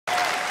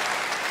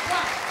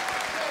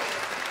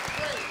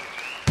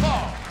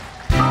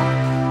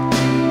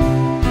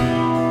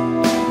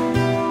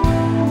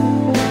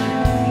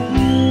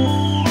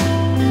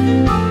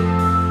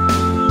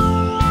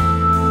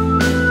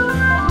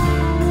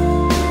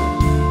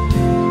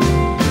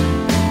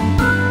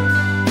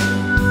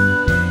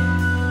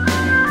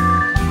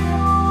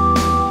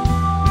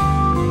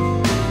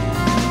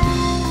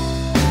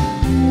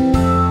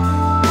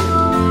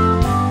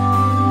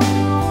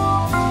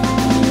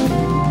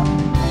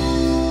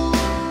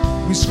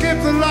We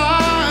skip the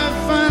life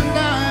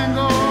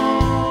fandango,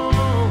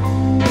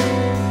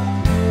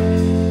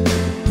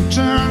 we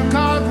turn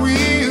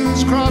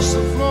cartwheels across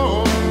the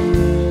floor.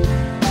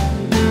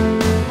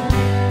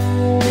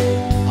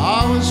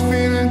 I was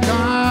feeling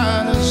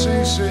kinda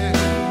seasick.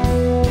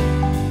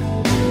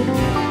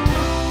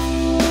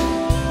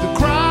 The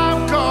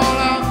crowd called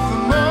out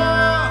for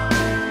more.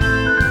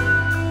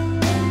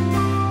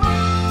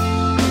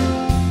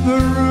 The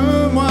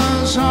room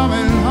was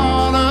humming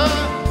harder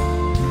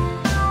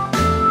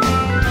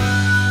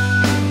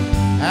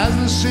as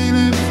the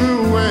ceiling flew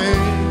away.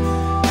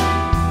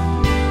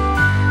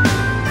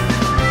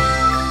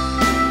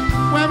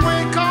 When we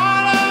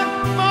called out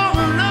for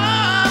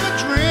another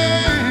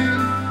drink,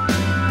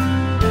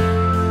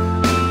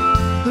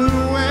 the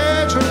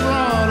waiter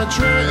brought a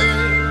tray.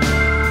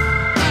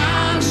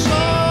 And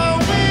so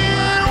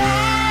it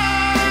was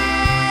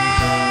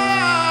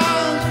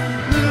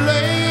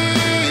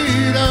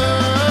later,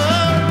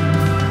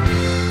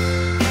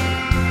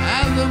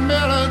 as the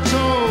miller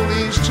told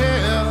his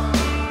tale,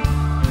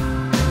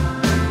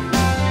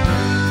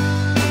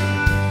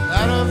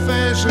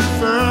 face at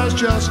first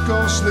just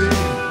ghostly,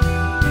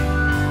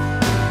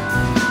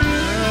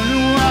 and the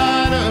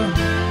wider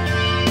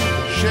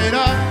shade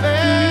of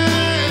pale.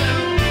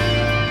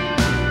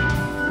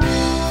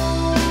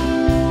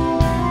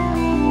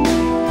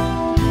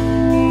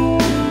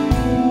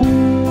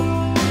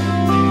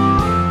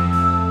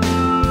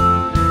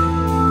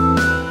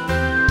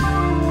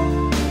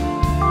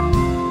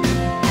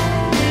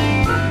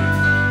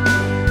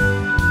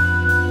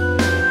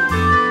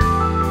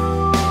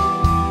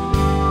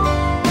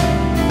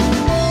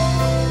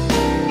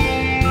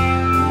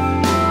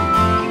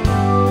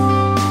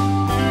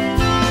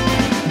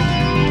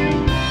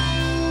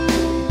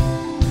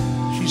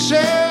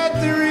 Said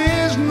there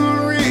is no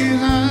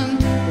reason,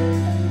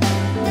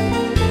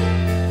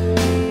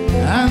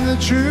 and the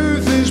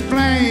truth is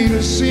plain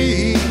to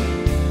see,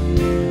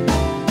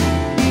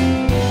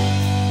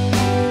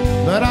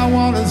 but I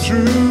wanted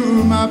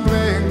through my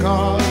playing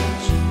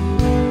cards,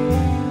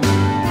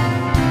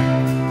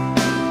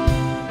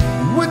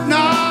 would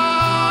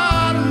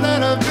not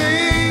let her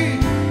be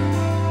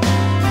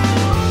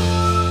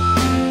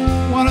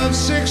one of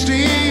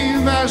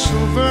 16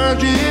 Vestal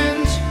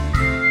virgins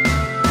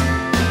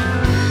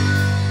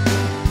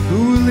who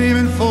were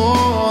leaving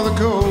for the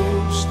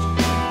coast.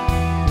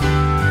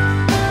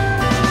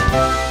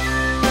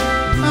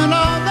 And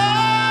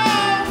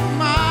although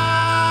my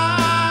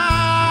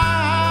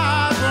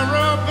eyes were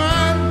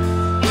open,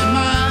 they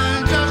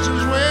might just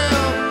as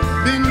well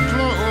been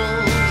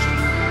closed.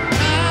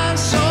 And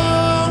so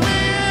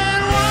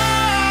it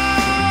was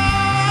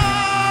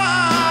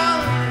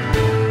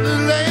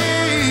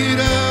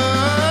later,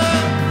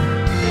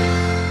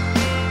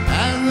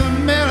 as the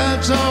miller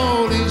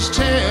told his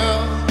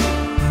tale,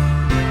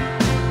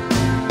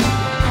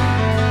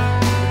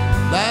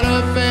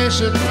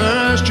 face at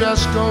first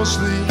just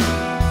ghostly,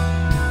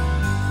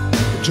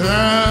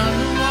 turn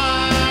the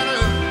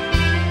wider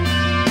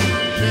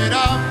shade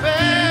of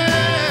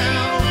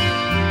pale.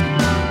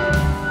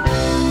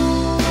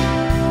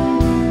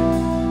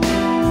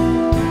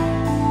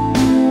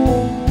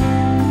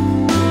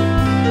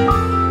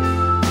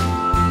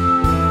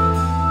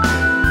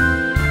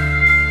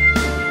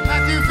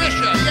 Matthew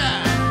Fisher, yeah.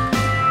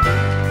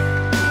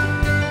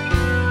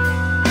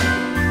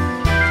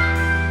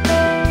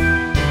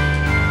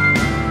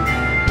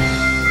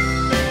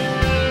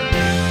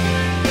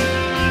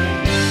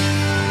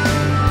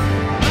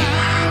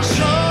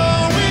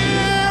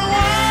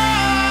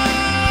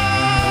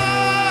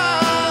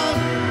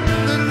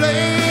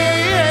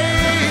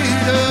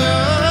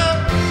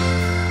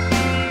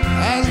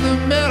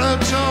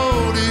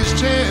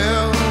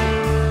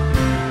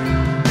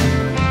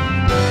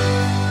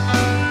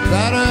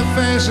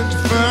 Face at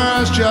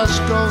first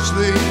just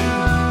ghostly,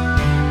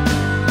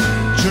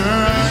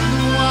 turn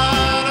the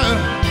wider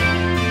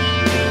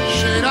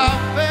shade of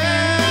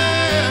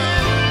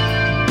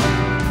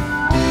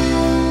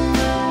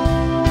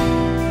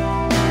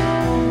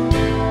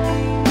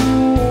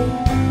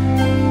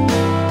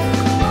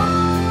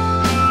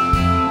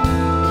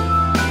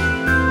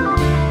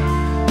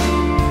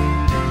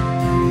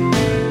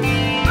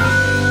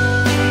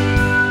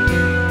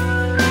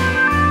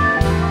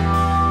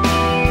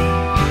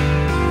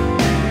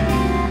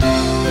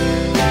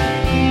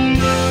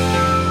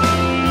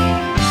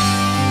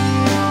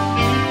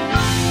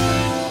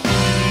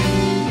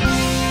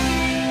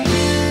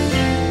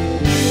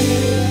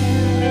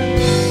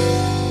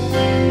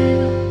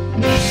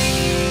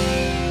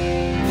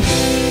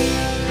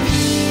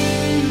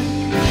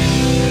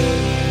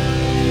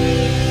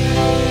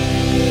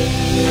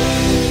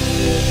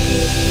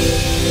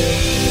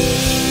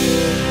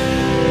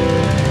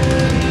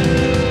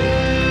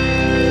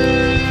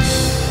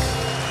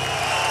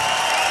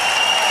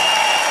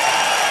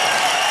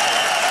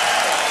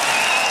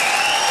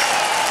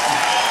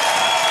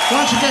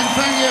Once again,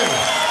 thank you.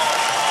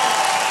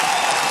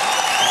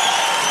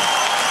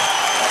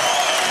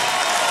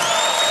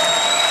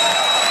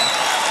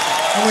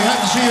 And we hope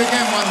to see you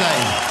again one day.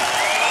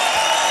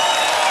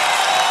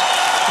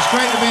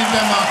 Great to be in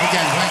Denmark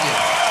again. Thank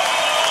you.